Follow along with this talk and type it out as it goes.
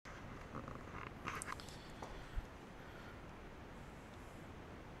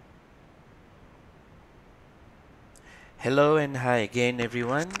Hello and hi again,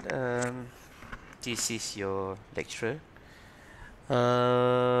 everyone. This is your lecturer.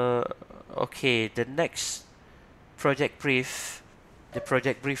 Uh, okay, the next project brief, the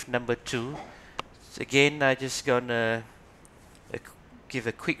project brief number 2. Again, I just gonna uh, give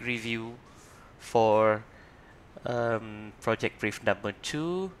a quick review for project brief number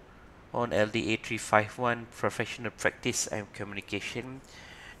 2 on LDA351 Professional Practice and Communication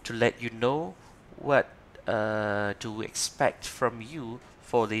to let you know what to expect from you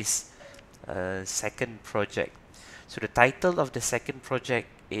for this second project. So the title of the second project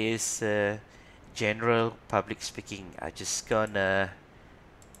is General Public Speaking. I just gonna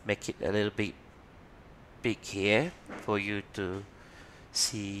make it a little bit big here for you to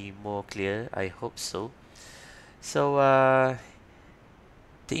see more clear. I hope so. So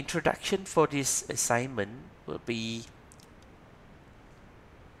the introduction for this assignment will be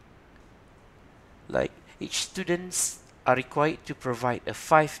like each students are required to provide a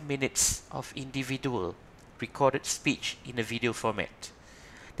 5 minutes of individual recorded speech in a video format.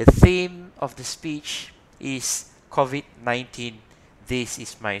 The theme of the speech is COVID-19. This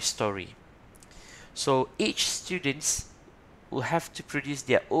is my story. So each students will have to produce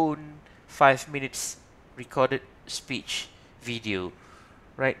their own 5 minutes recorded speech video,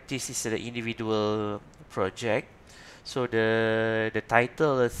 right? This is the individual project. So the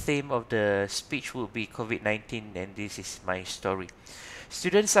title, the theme of the speech will be COVID-19 and this is my story.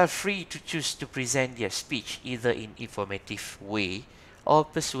 Students are free to choose to present their speech either in informative way or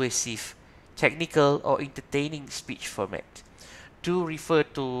persuasive, technical or entertaining speech format. Do refer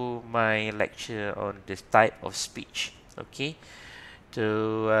to my lecture on this type of speech, okay?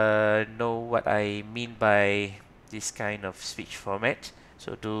 To know what I mean by this kind of speech format.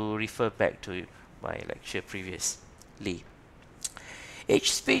 So do refer back to my lecture previously.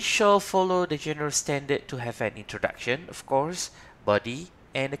 Each speech shall follow the general standard to have an introduction, of course, body,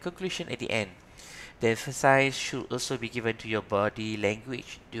 and a conclusion at the end. The emphasis should also be given to your body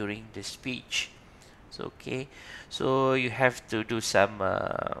language during the speech. So, okay, so you have to do some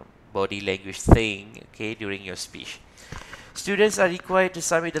body language thing, okay, during your speech. Students are required to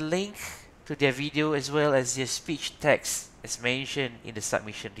submit a link to their video as well as their speech text as mentioned in the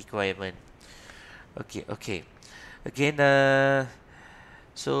submission requirement. Okay. Again,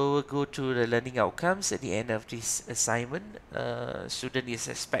 so we'll go to the learning outcomes at the end of this assignment. Student is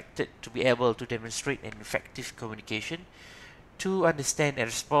expected to be able to demonstrate an effective communication, to understand and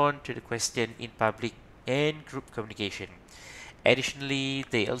respond to the question in public and group communication. Additionally,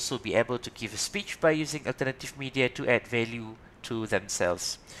 they also be able to give a speech by using alternative media to add value to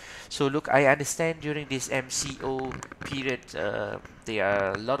themselves. So look, I understand during this MCO period, there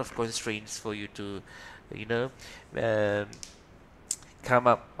are a lot of constraints for you to, you know, um, come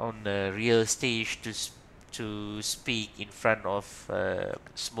up on a real stage to speak in front of a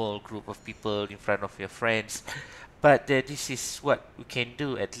small group of people, in front of your friends. But this is what you can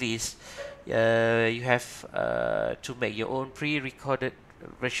do at least. You have to make your own pre-recorded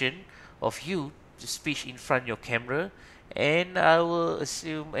version of you to speak in front of your camera, and I will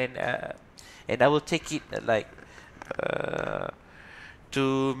assume and I will take it uh,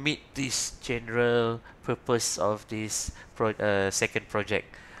 to meet this general purpose of this second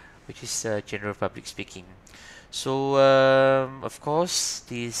project, which is general public speaking. So of course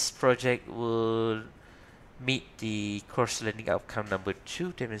this project will meet the course learning outcome number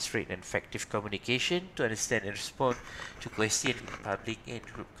 2, demonstrate an effective communication to understand and respond to questions in public and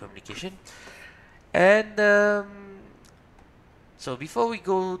group communication. And so before we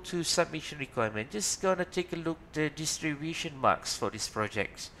go to submission requirement, just gonna take a look the distribution marks for this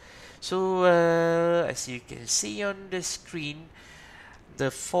project. So as you can see on the screen, the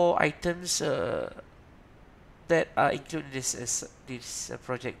 4 items that are included in this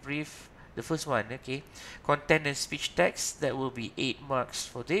project brief. The first one, okay, content and speech text, that will be 8 marks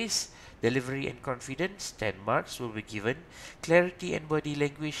for this. Delivery and confidence, 10 marks will be given. Clarity and body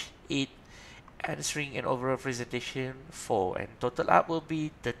language, 8. Answering and overall presentation, 4. And total up will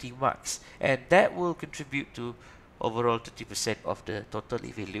be 30 marks. And that will contribute to overall 30% of the total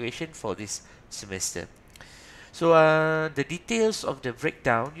evaluation for this semester. So the details of the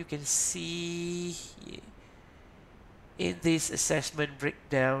breakdown you can see in this assessment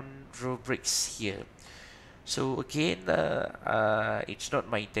breakdown rubrics here. So again, it's not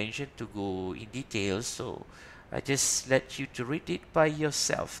my intention to go in details, so I just let you to read it by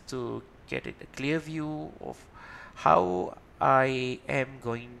yourself to get a clear view of how I am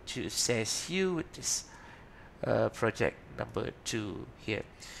going to assess you with this project number 2 here.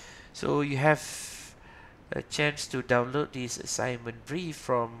 So you have a chance to download this assignment brief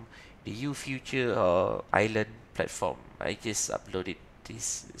from the UFuture or Island platform. I just uploaded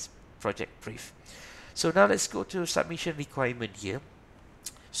this project brief. So now let's go to submission requirement here.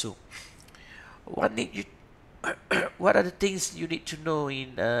 So what need you what are the things you need to know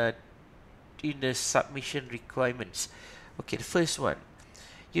in the submission requirements? Okay, the first one,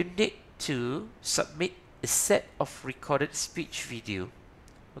 you need to submit a set of recorded speech video.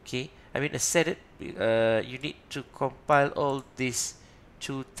 Okay, I mean a set it. You need to compile all these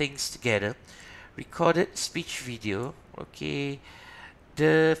two things together. Recorded speech video. Okay,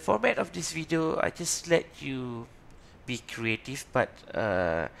 the format of this video, I just let you be creative, but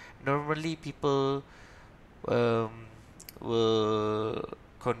normally people um, will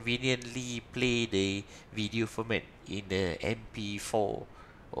conveniently play the video format in the MP4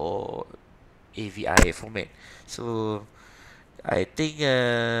 or AVI format. So I think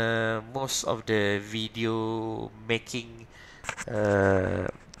most of the video making uh,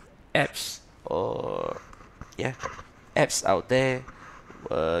 apps or yeah apps out there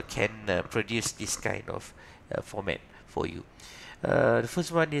can produce this kind of format for you. The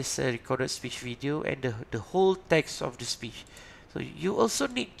first one is recorded speech video and the whole text of the speech. So you also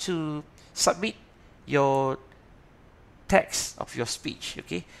need to submit your text of your speech,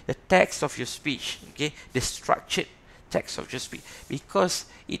 okay? The text of your speech, okay? The structured text of your speech, because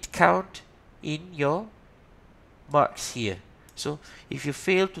it count in your marks here. So if you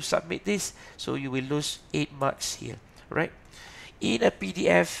fail to submit this, so you will lose 8 marks here, right? In a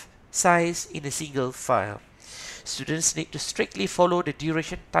PDF size in a single file. Students need to strictly follow the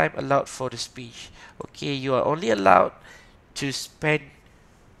duration time allowed for the speech. Okay, you are only allowed to spend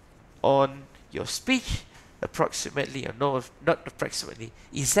on your speech approximately, or no, not approximately,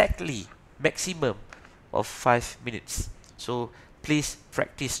 exactly maximum of 5 minutes. So please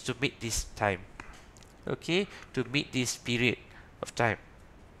practice to meet this time. Okay, to meet this period of time.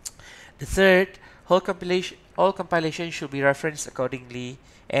 The third, all compilation should be referenced accordingly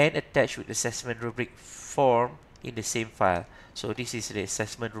and attached with assessment rubric form in the same file. So this is the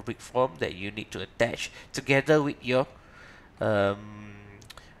assessment rubric form that you need to attach together with your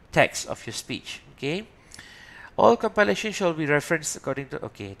text of your speech. Okay, all compilation shall be referenced according to.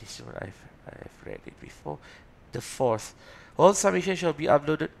 Okay, this is what I've read it before. The fourth, all submissions shall be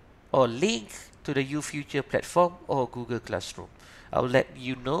uploaded or linked to the UFuture platform or Google Classroom. I'll let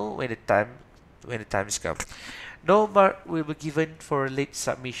you know when the time is come. No mark will be given for late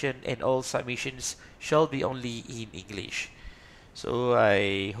submission, and all submissions shall be only in English. So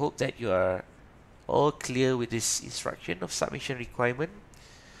I hope that you are all clear with this instruction of submission requirement.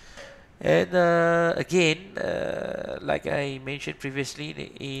 And again, like I mentioned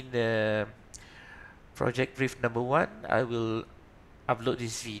previously in project brief number 1, I will upload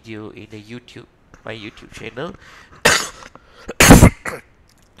this video in my YouTube channel.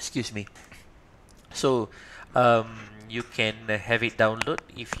 Excuse me. So you can have it download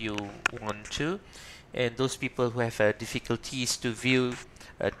if you want to, and those people who have difficulties to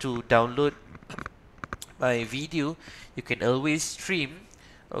download my video, you can always stream,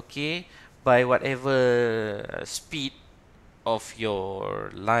 okay, by whatever speed of your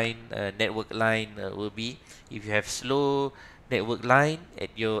line, network line will be. If you have slow network line at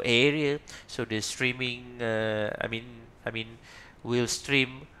your area, so the streaming, I mean, will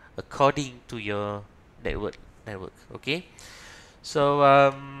stream according to your network. Okay.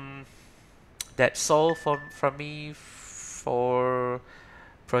 So that's all from me for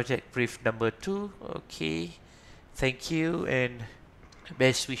project brief number 2. Okay. Thank you and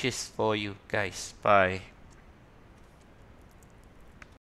best wishes for you guys. Bye.